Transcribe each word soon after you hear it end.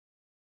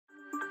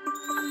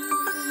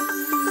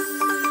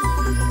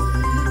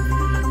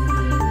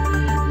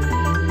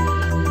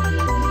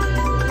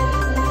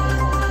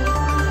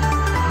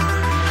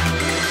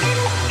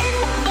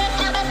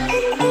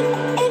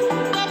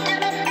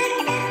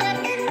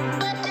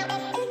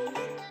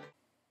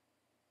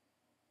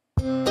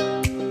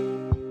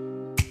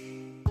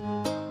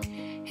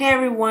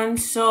everyone,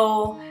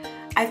 so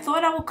I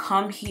thought I would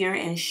come here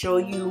and show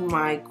you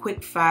my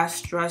quick,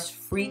 fast,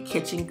 stress-free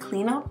kitchen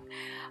cleanup.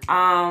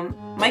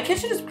 My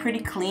kitchen is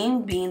pretty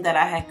clean, being that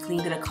I had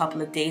cleaned it a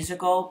couple of days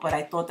ago, but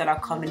I thought that I'll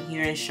come in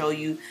here and show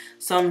you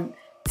some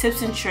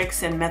tips and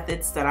tricks and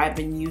methods that I've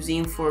been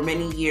using for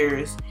many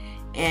years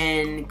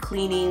in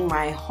cleaning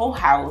my whole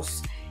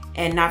house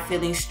and not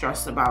feeling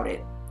stressed about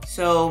it.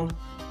 So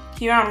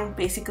here I'm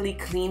basically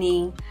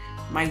cleaning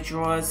my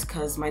drawers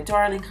because my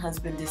darling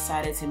husband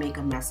decided to make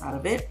a mess out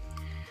of it.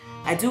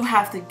 I do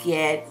have to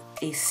get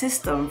a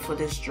system for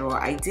this drawer.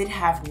 I did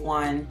have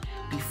one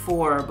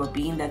before, but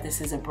being that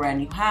this is a brand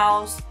new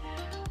house,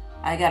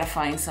 I gotta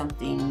find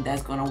something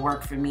that's gonna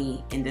work for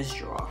me in this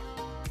drawer.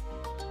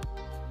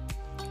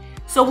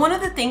 So one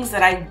of the things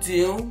that I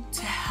do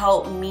to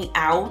help me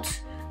out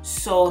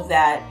so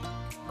that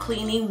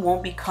cleaning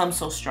won't become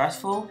so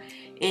stressful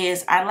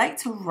is I like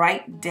to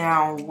write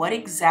down what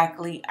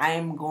exactly I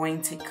am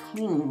going to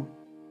clean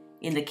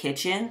in the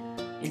kitchen,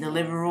 in the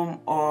living room,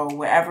 or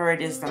wherever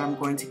it is that I'm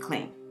going to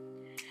clean.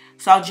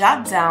 So I'll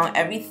jot down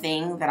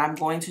everything that I'm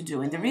going to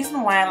do. And the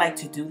reason why I like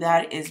to do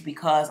that is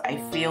because I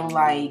feel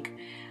like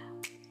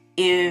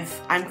if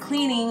I'm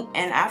cleaning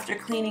and after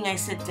cleaning I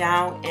sit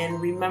down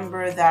and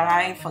remember that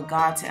I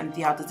forgot to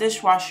empty out the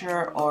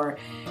dishwasher, or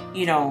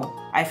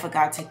I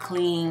forgot to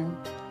clean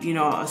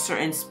a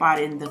certain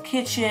spot in the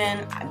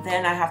kitchen,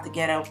 then I have to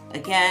get up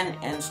again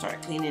and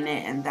start cleaning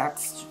it, and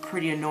that's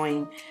pretty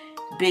annoying,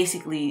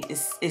 basically,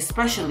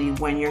 especially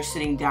when you're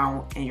sitting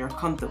down and you're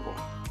comfortable.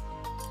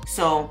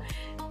 So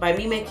by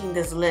me making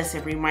this list,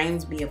 it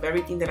reminds me of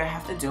everything that I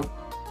have to do,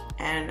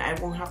 and I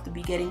won't have to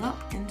be getting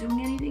up and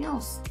doing anything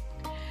else.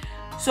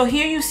 So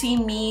here you see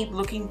me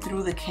looking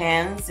through the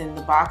cans and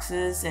the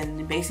boxes,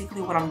 and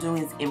basically what I'm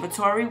doing is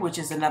inventory, which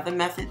is another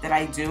method that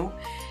I do.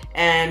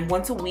 And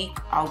once a week,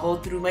 I'll go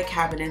through my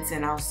cabinets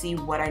and I'll see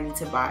what I need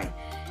to buy.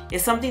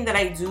 It's something that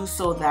I do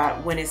so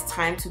that when it's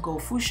time to go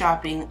food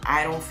shopping,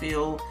 I don't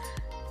feel,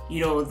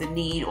 the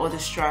need or the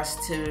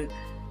stress to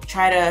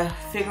try to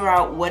figure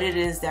out what it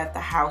is that the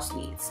house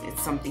needs.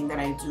 It's something that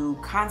I do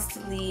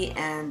constantly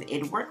and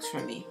it works for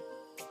me.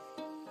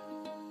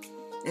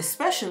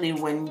 Especially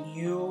when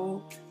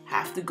you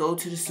have to go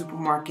to the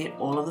supermarket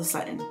all of a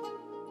sudden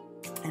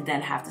and then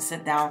have to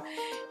sit down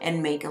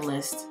and make a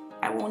list.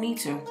 I won't need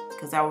to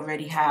because I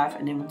already have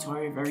an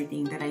inventory of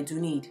everything that I do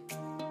need.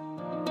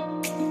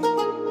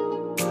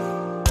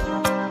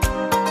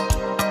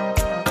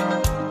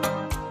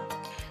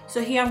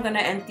 So here I'm going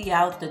to empty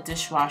out the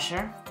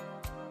dishwasher.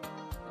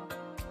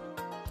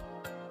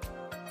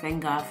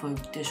 Thank God for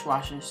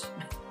dishwashers.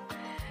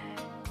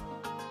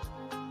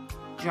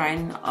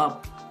 Drying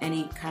up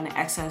any kind of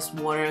excess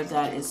water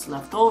that is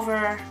left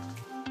over.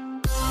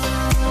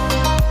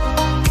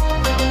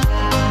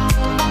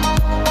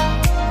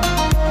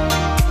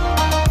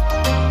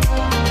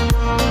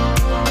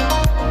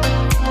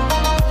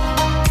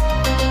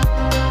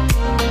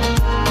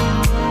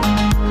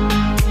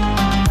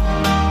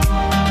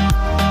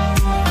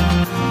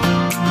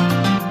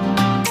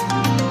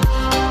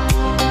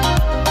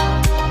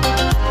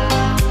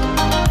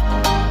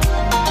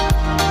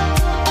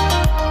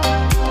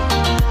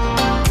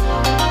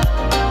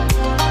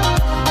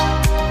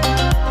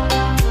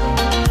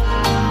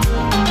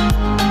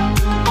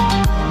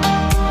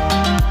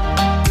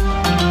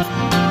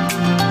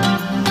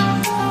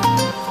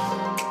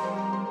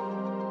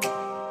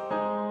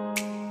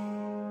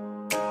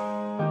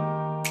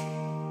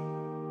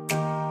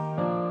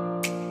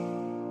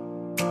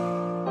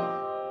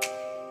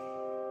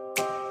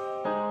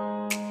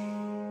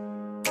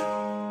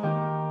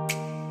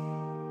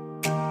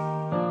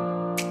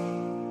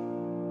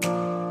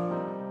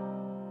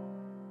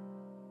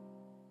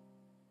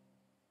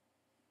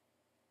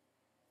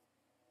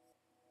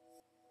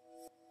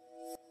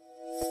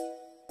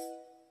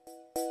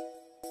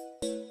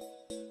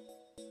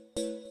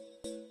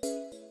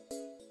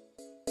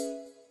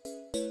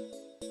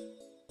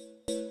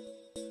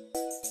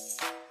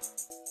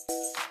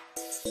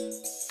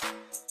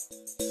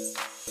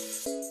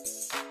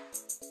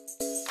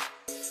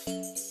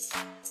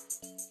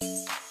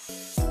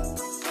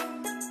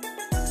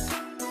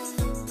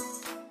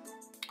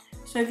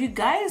 So if you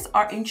guys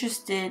are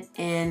interested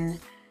in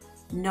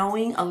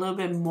knowing a little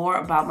bit more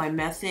about my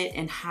method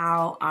and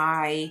how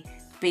I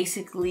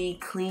basically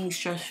clean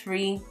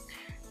stress-free,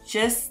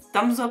 just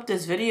thumbs up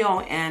this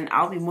video and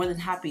I'll be more than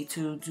happy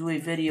to do a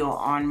video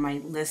on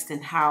my list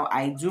and how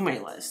I do my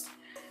list.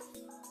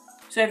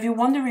 So if you're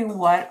wondering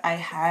what I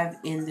have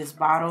in this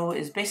bottle,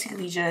 is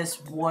basically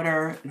just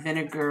water,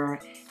 vinegar,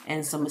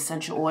 and some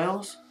essential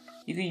oils.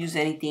 You can use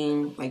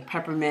anything like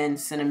peppermint,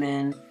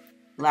 cinnamon,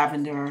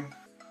 lavender.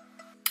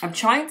 I'm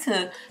trying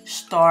to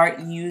start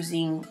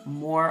using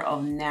more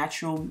of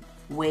natural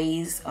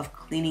ways of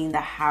cleaning the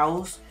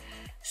house.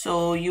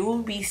 So you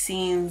will be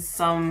seeing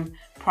some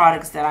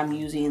products that I'm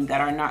using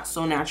that are not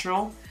so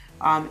natural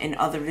in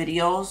other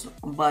videos,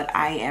 but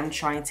I am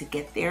trying to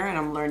get there and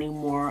I'm learning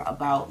more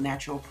about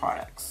natural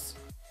products.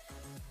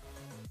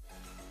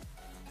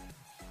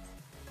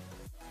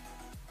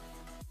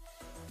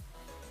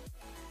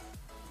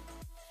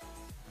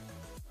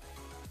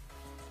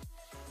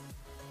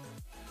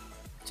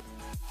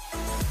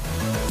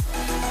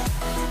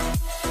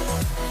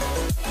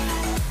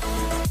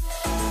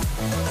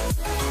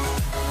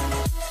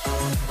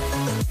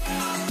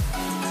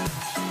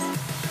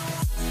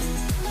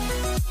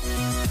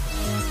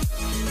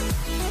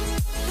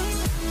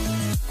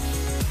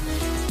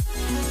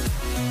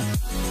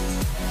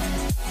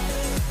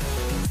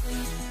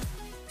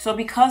 So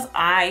because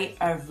I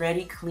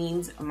already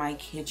cleaned my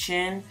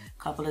kitchen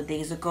a couple of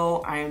days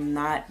ago, I am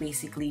not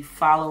basically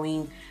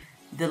following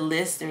the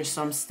list. There's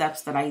some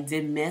steps that I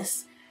did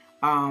miss,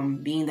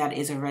 being that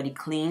it's already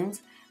cleaned.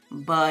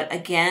 But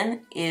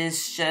again,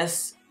 it's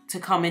just to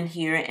come in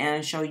here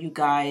and show you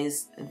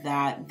guys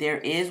that there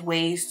is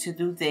ways to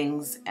do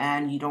things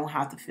and you don't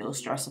have to feel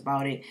stressed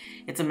about it.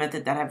 It's a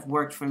method that have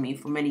worked for me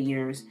for many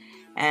years.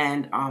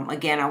 And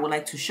again, I would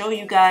like to show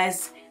you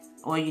guys.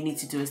 All you need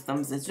to do is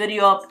thumbs this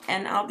video up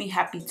and I'll be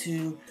happy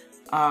to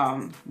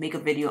make a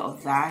video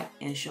of that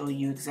and show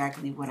you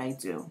exactly what I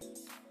do.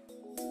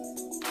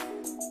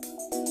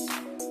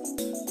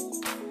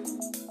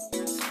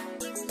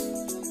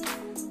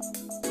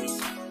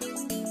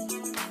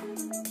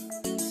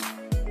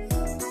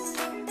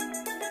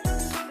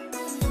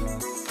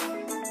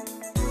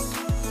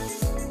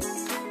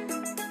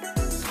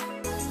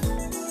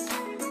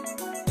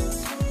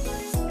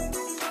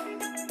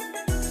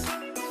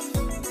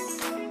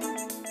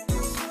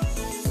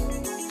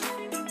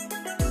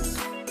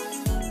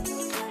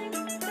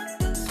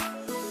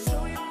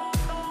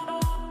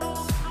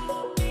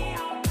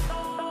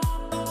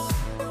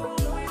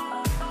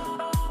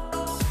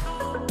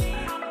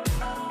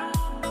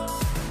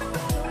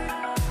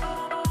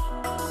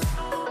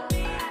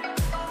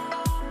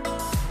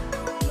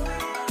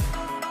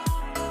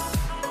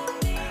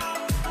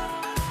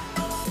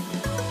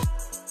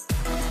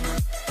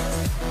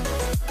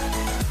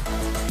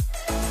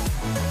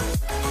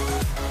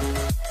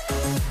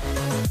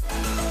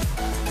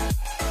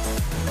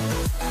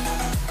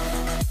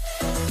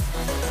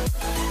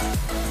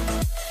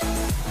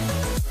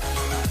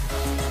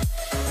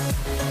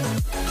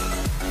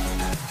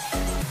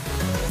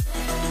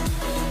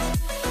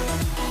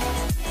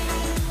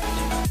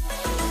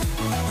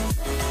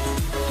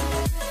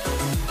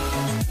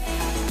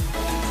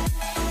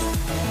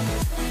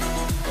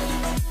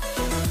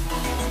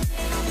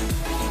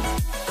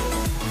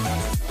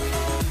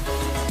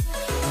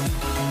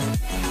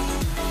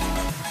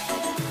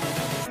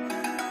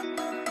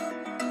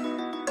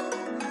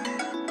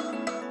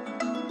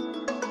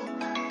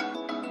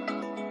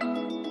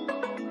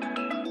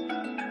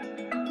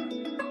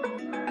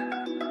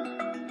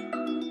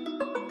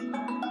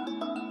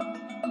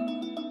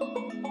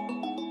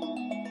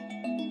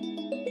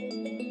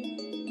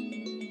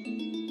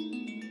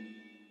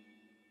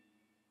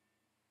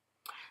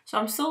 So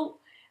I'm still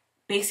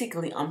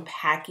basically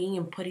unpacking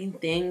and putting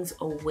things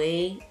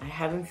away. I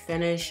haven't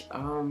finished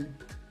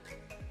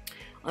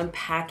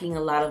unpacking a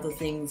lot of the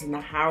things in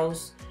the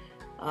house.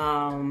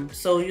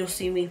 So you'll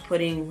see me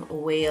putting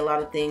away a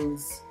lot of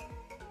things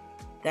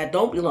that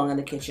don't belong in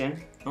the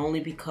kitchen,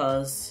 only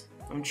because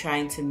I'm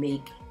trying to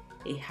make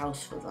a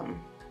house for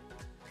them.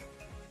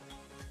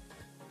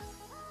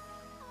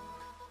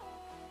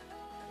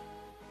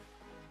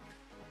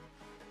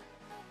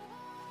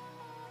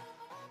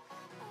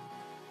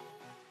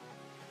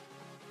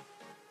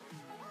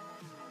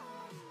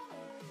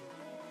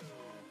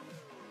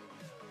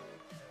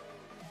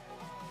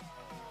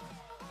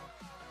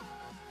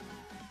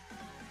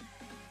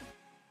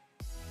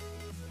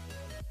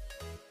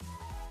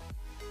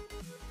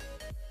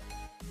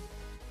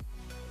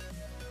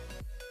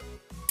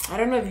 I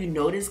don't know if you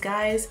noticed,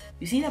 guys,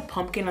 you see that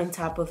pumpkin on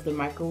top of the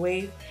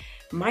microwave?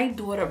 My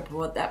daughter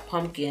brought that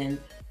pumpkin,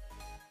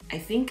 I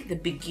think the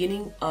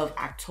beginning of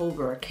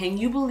October. Can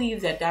you believe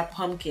that that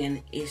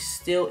pumpkin is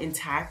still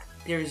intact?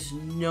 There's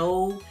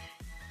no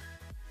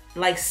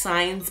like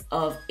signs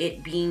of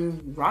it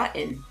being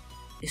rotten.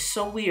 It's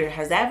so weird.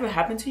 Has that ever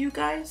happened to you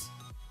guys?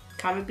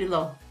 Comment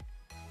below.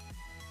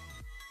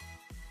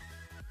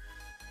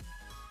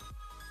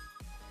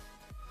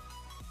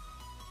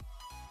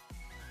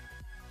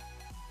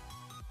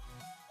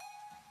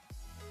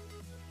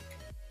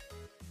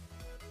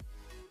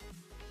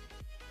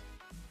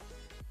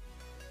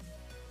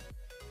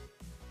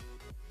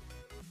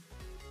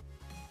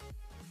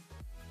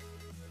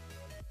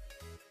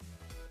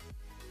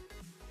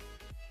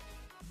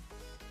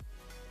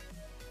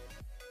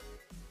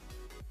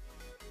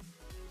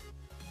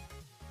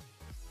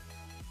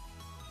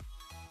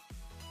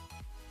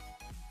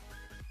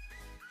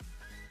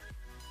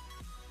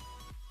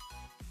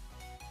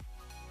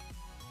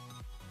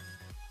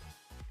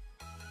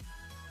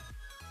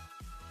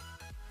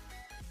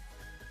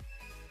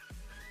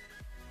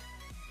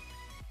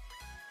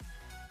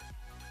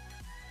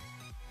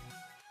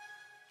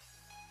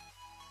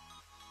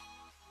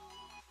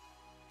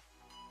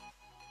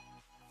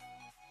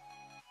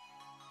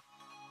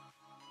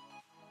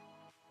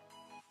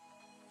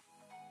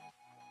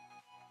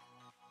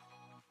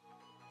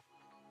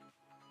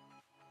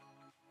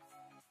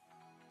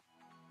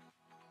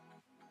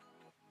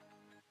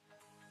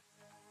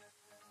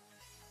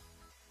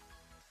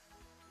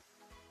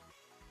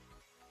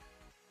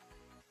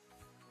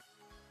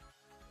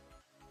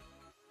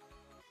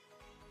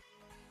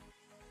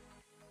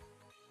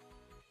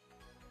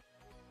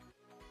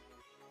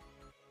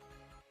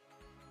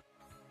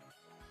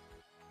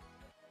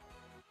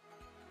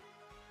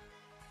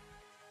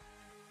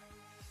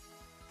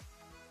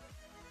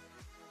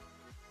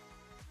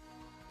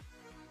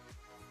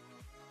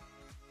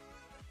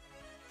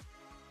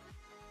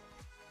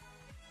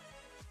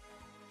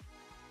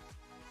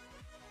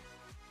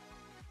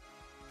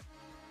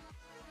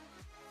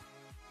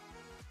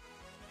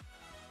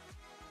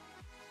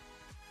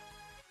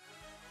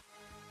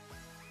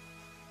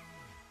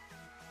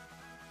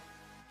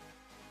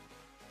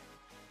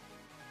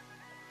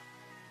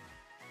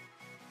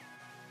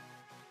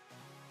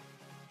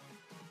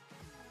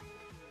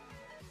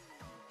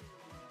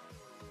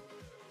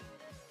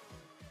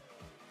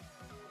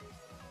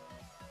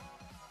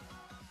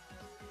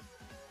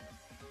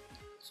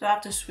 So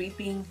after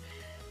sweeping,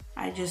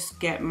 I just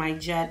get my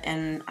jet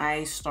and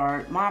I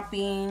start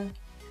mopping.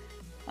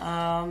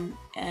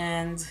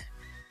 And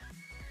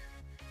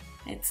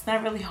it's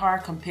not really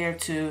hard compared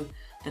to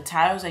the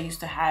tiles I used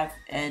to have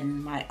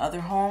in my other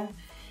home.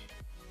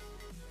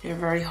 They're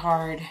very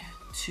hard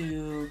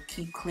to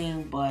keep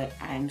clean, but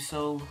I'm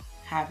so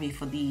happy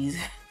for these.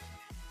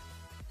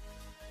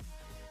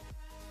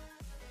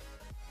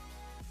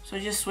 So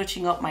just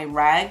switching up my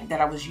rag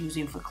that I was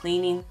using for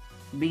cleaning,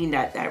 being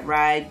that that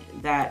rag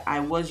that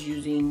I was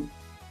using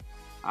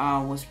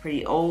was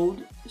pretty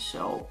old,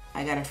 so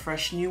I got a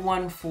fresh new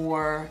one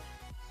for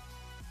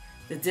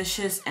the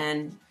dishes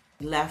and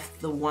left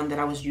the one that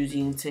I was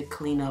using to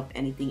clean up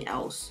anything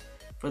else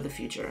for the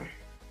future.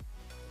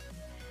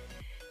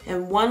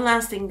 And one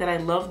last thing that I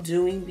love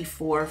doing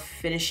before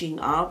finishing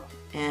up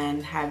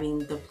and having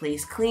the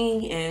place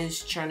clean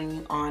is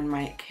turning on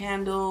my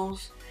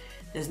candles.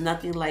 There's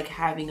nothing like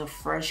having a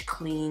fresh,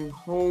 clean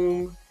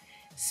home,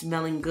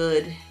 smelling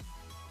good,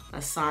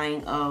 a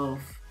sign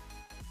of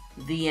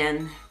the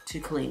end to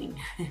cleaning.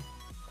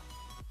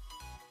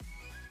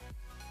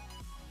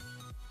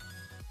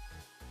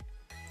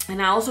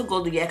 And I also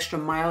go the extra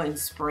mile in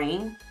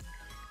spraying,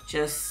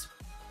 just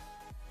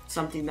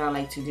something that I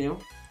like to do.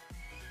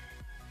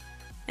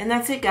 And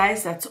that's it,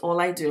 guys. That's all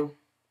I do.